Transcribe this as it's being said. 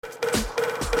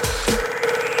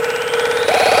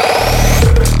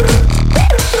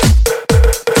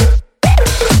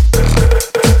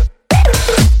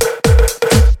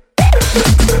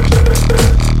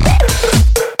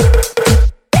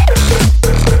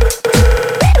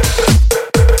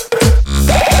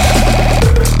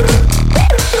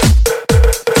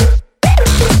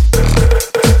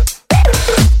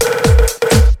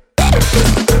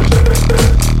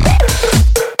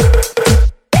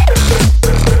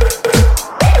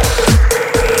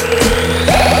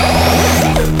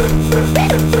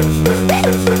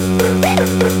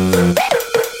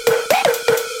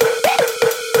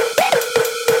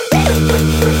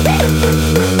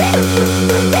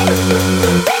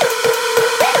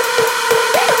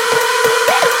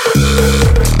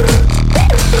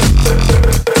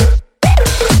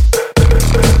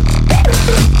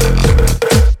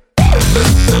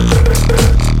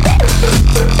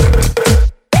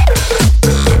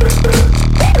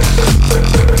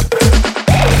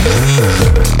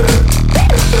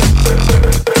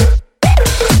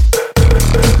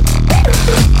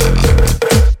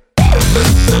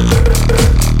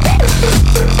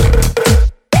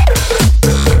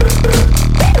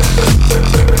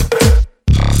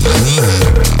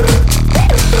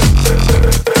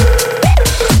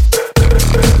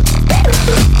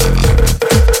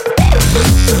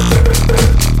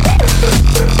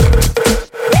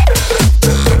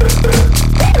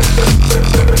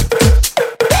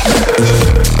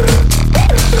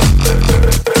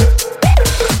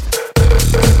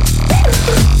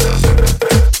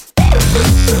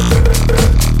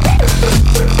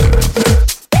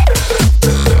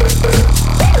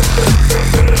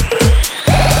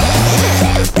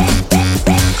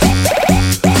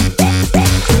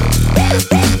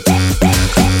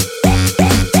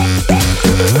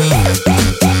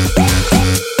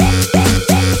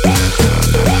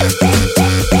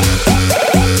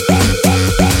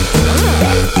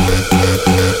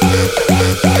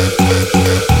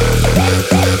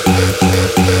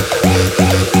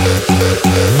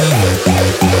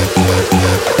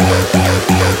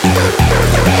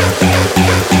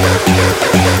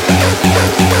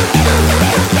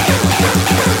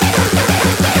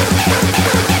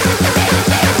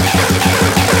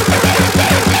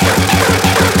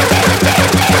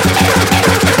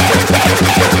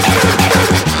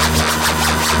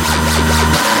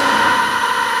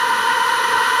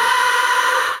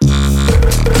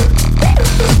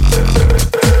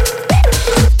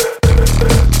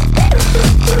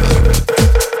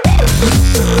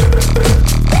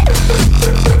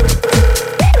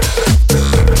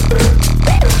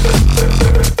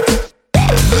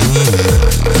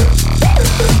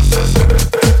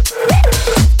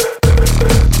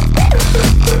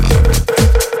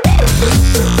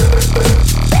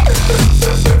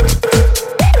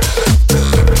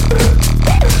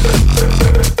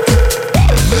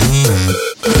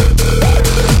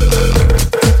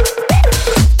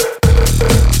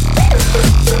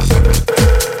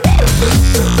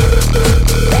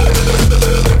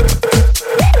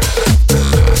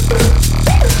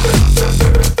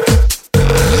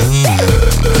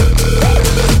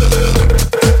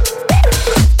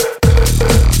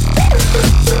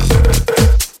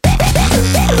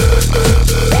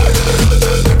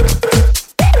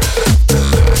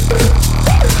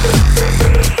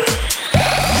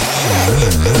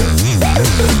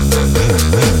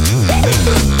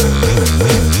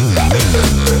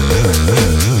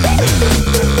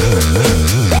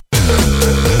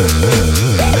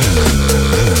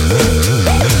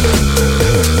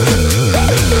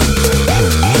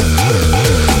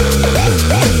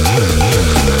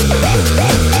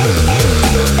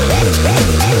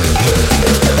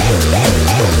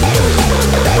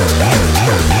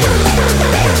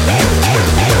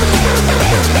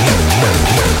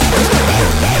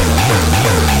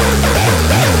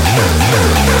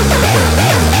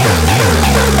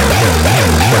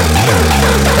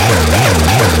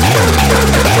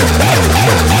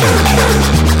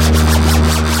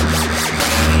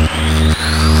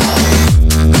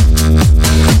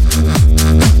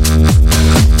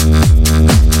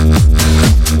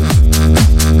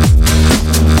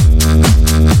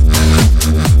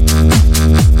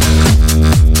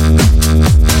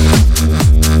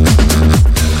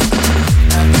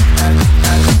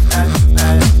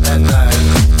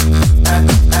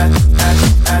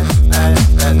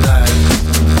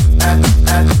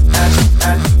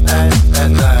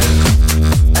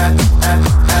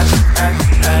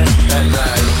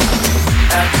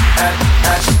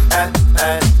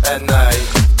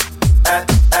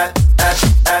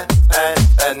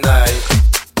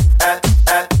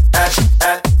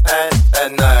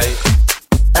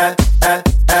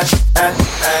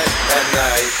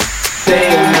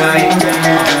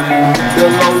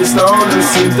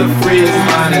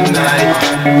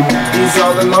He's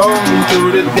all alone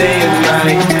through the day and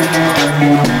night.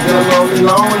 The lonely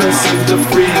loner seems to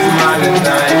free his mind at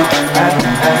night.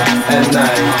 At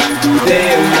night, day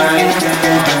and night.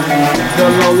 The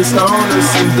lonely stoner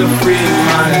seems to free his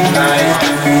mind at night.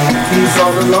 He's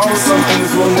all alone, some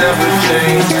things will never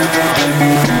change.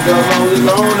 The lonely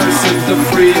loner seems to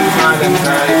free his mind at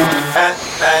night.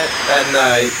 At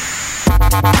night.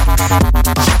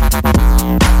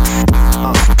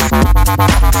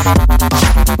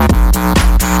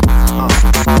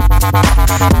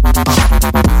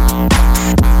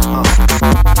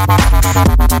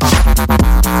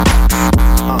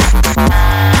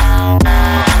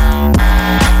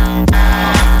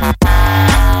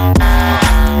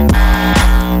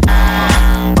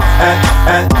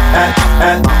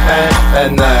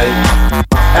 At night.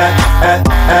 At night.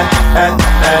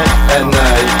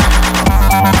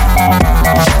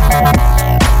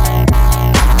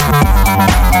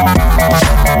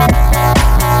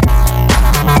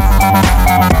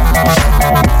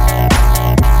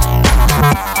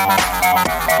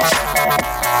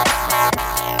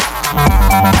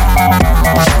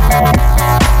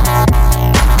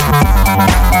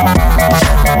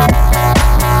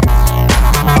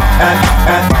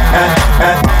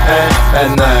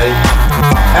 At night.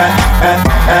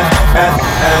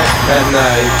 At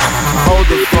night. Hold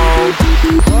the phone.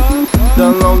 The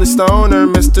lonely stoner,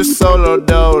 Mr. Solo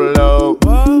Dolo.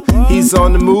 He's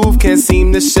on the move, can't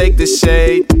seem to shake the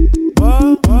shade.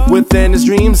 Within his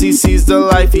dreams, he sees the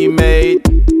life he made.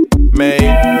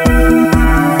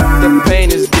 The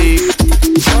pain is deep.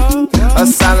 A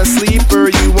silent sleeper,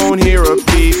 you won't hear a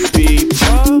beep beep.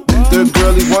 The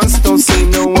girl he wants don't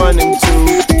seem to want him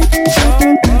to.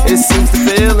 It seems the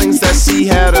feelings that she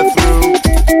had her through.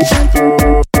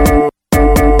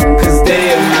 Cause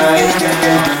day and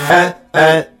night,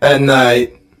 at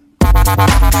night.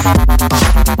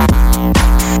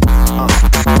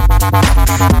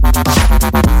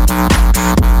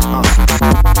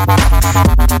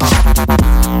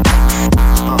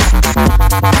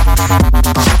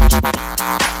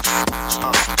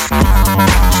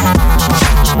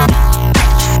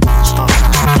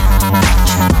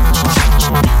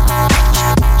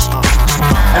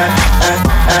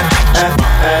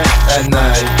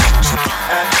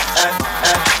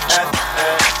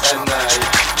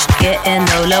 Getting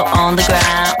low on the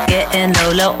ground, getting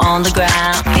low on the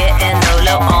ground, getting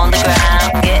low on the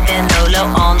ground, getting low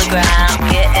on the ground,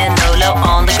 getting low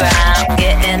on the ground,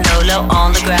 getting low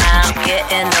on the ground,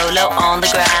 getting low on the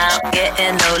ground,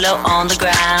 getting low on the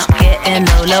ground,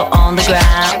 getting low on the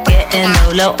ground, getting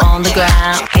low on the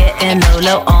ground, getting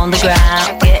low on the ground,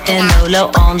 getting low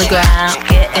on the ground,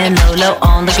 getting low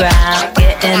on the ground,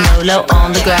 getting low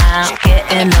on the ground,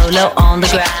 getting low on the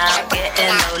ground,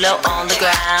 getting low on the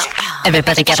ground.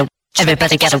 Everybody gotta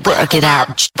work it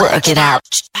out, work it out.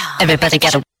 Everybody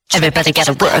gotta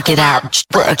work it out,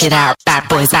 work it out. Bad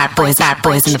boys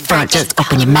in the front, just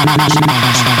open your mouth.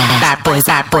 Bad boys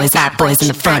in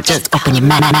the front, just open your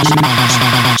mouth.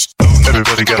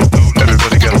 Everybody gotta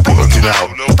work it out,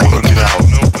 work it out.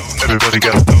 Everybody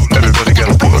gotta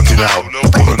work it out,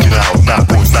 work it out. Bad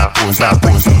boys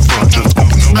in the front, just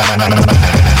open your mouth.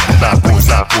 Bad boys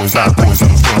in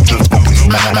the front, just open your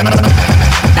mouth.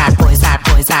 Bad boys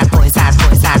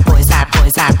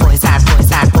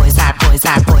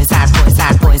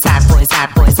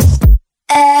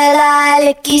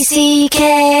L-I-Licky-C-K,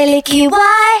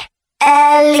 Licky-Y,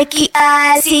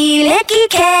 L-Licky-I-C,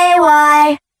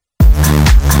 Licky-K-Y.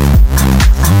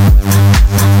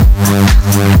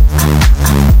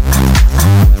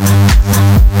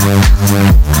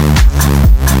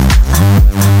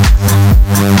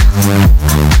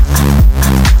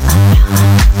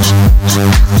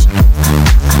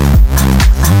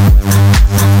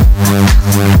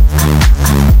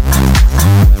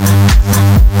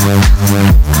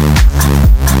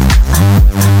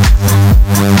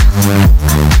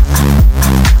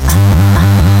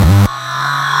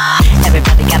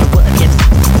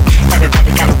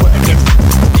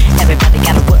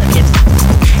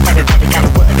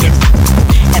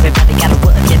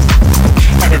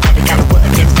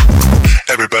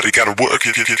 Everybody gotta work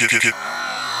it.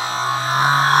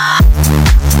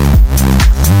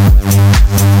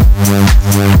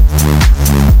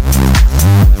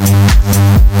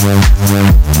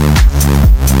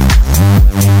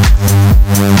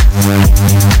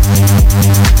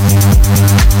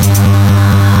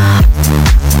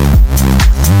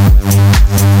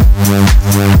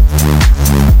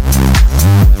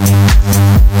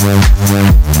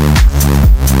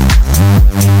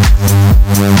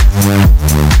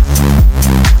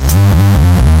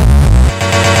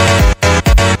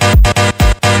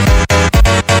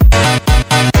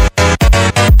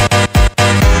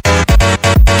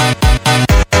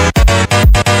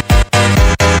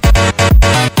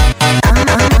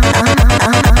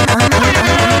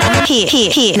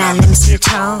 Here, now let me see your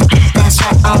tongue. That's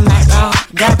right, all night long.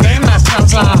 Goddamn, my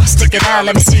tongue's long. Stick it out,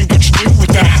 let me see what you do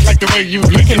with that. Like the way you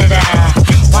licking it out.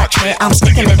 Watch me, I'm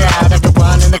sticking it out.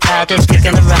 Everyone in the crowd just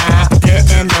kicking around.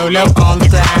 Getting low on the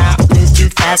ground. Move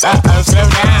too fast, slow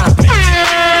down.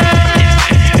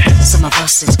 Some of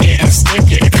us is getting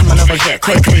sticky. Coming over here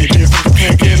quickly. Do you think you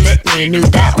can't get lit me? Knew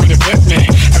that when you with me.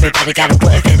 Everybody gotta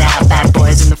work it out. Bad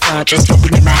boys in the front, just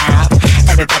open your mouth.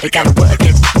 Everybody gotta work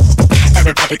it.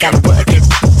 Everybody gotta work it.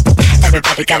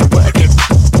 Everybody gotta work it.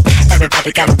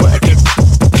 Everybody gotta work it.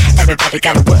 Everybody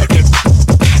gotta work it.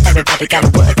 Everybody gotta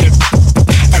work it.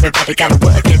 Everybody gotta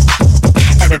work it.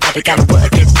 Everybody gotta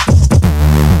work it.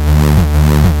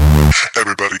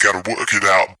 Everybody gotta work it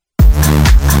out.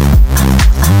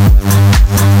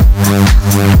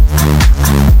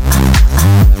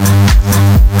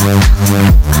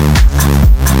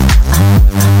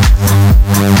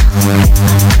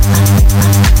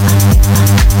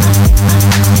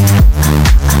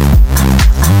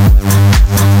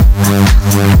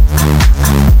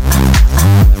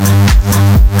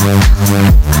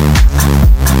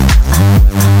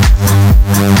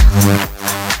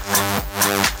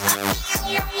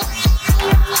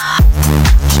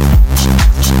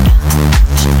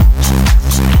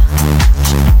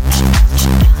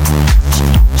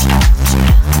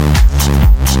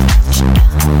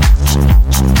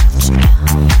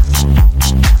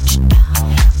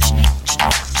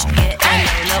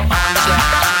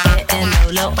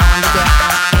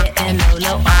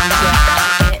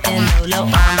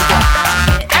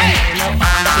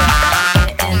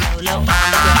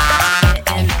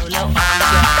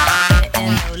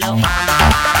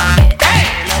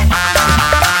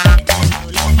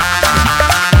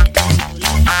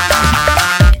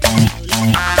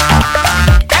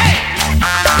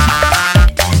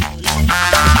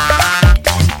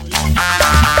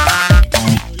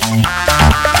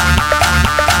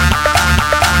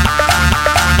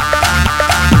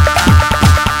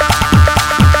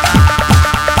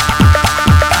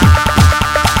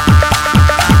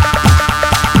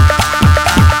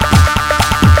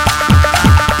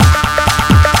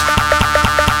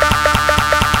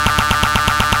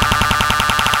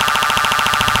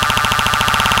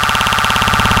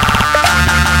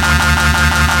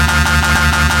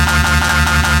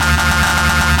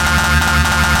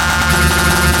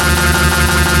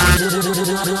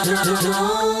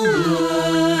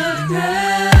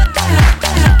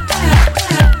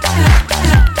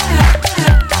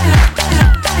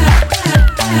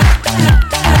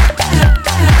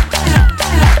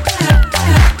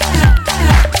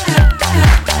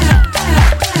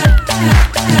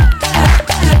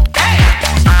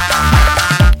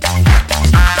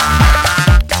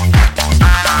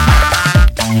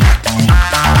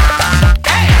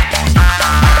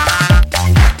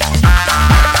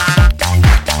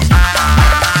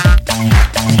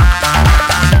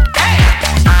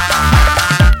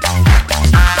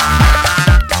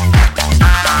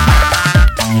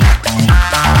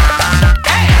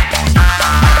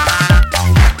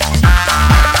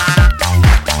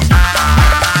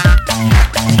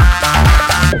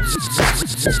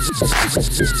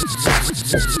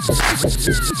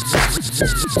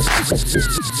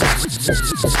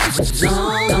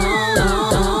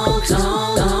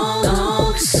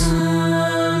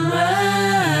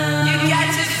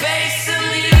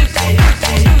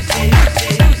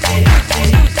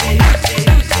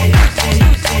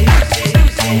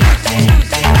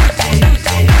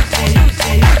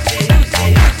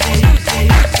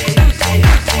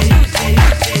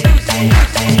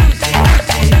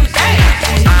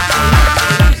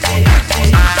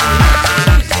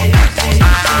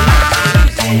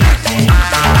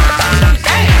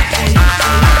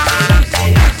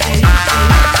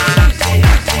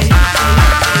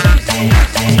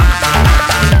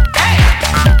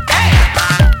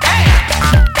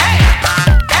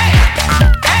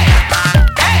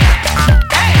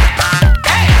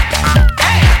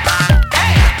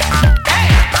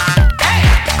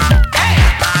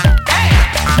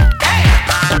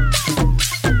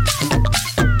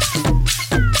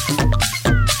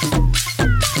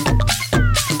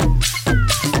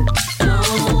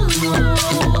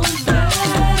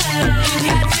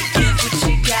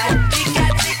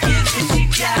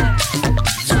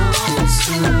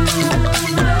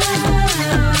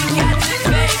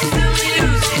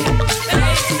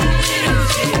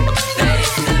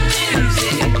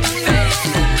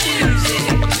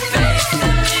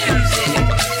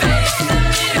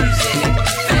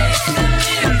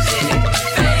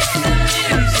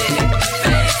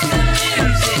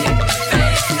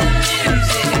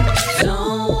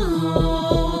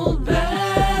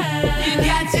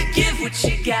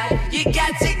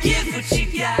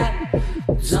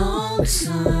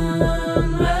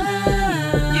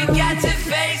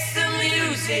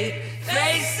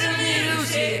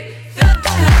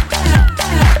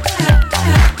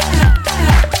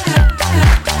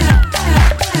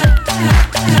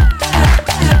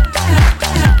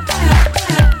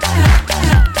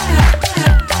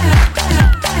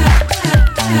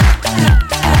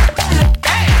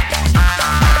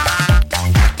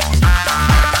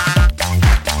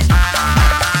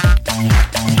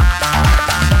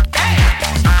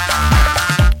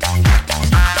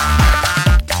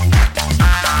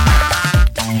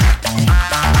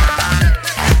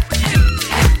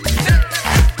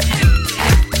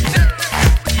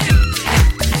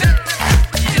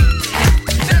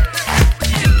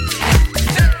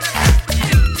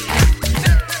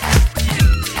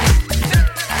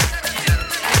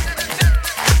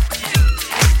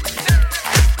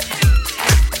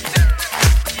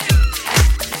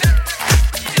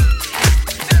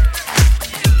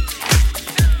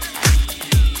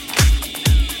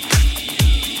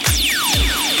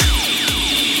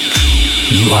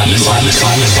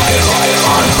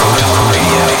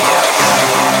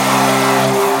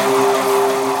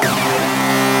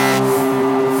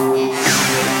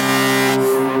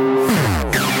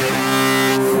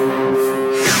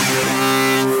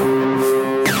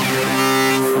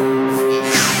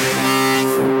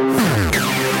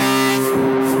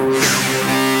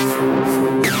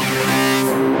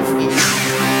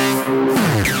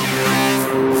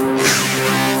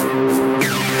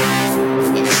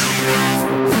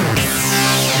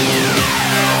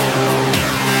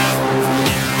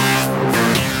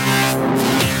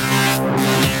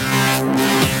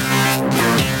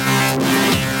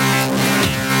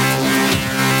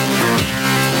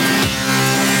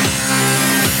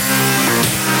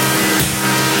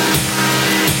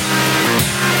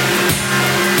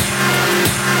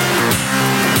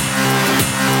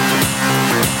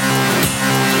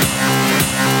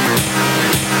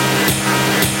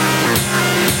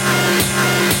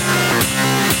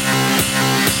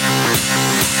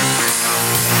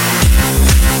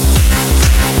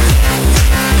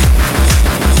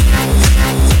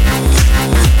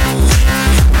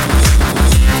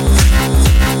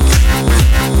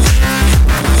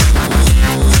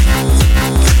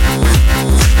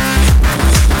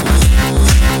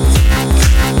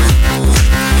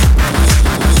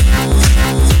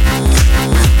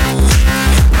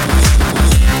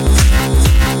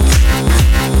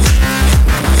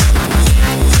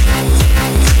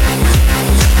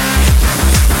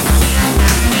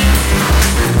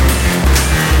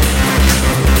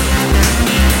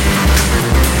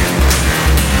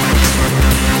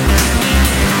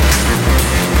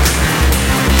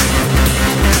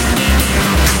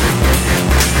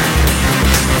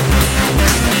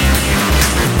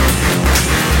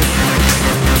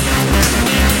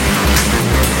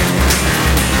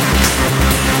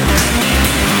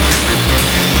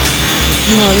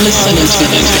 You're listening to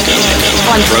Indigo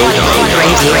on Road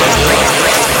Radio.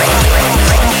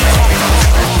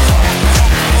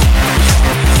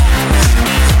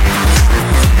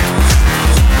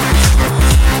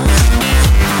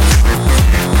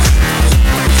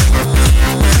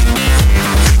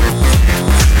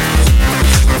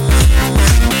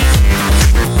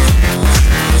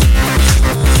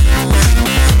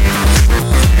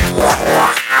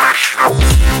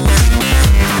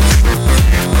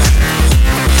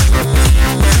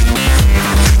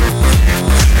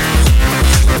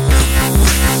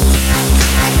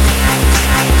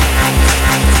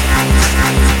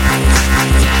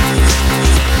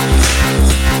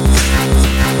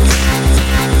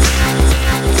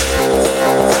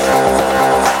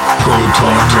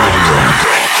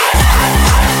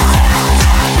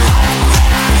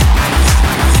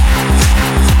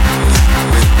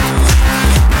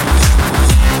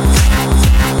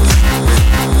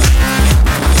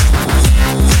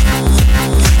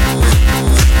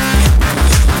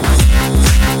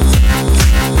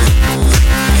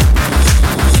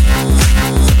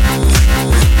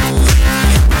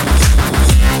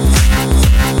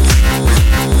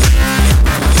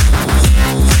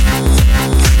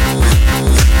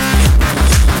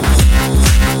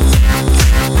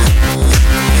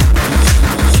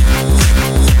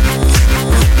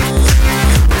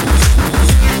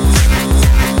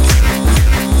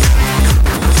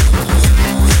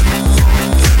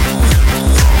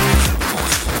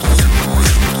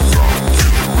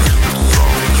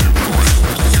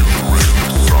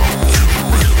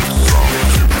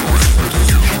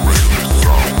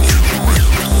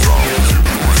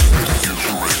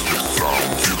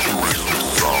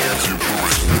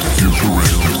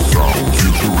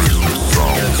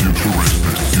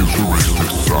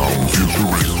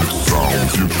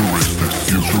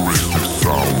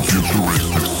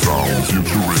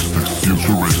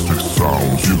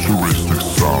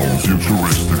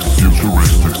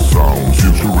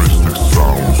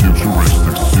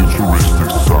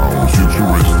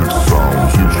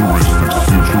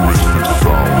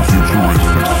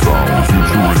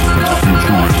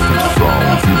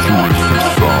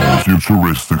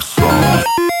 Futuristic sound.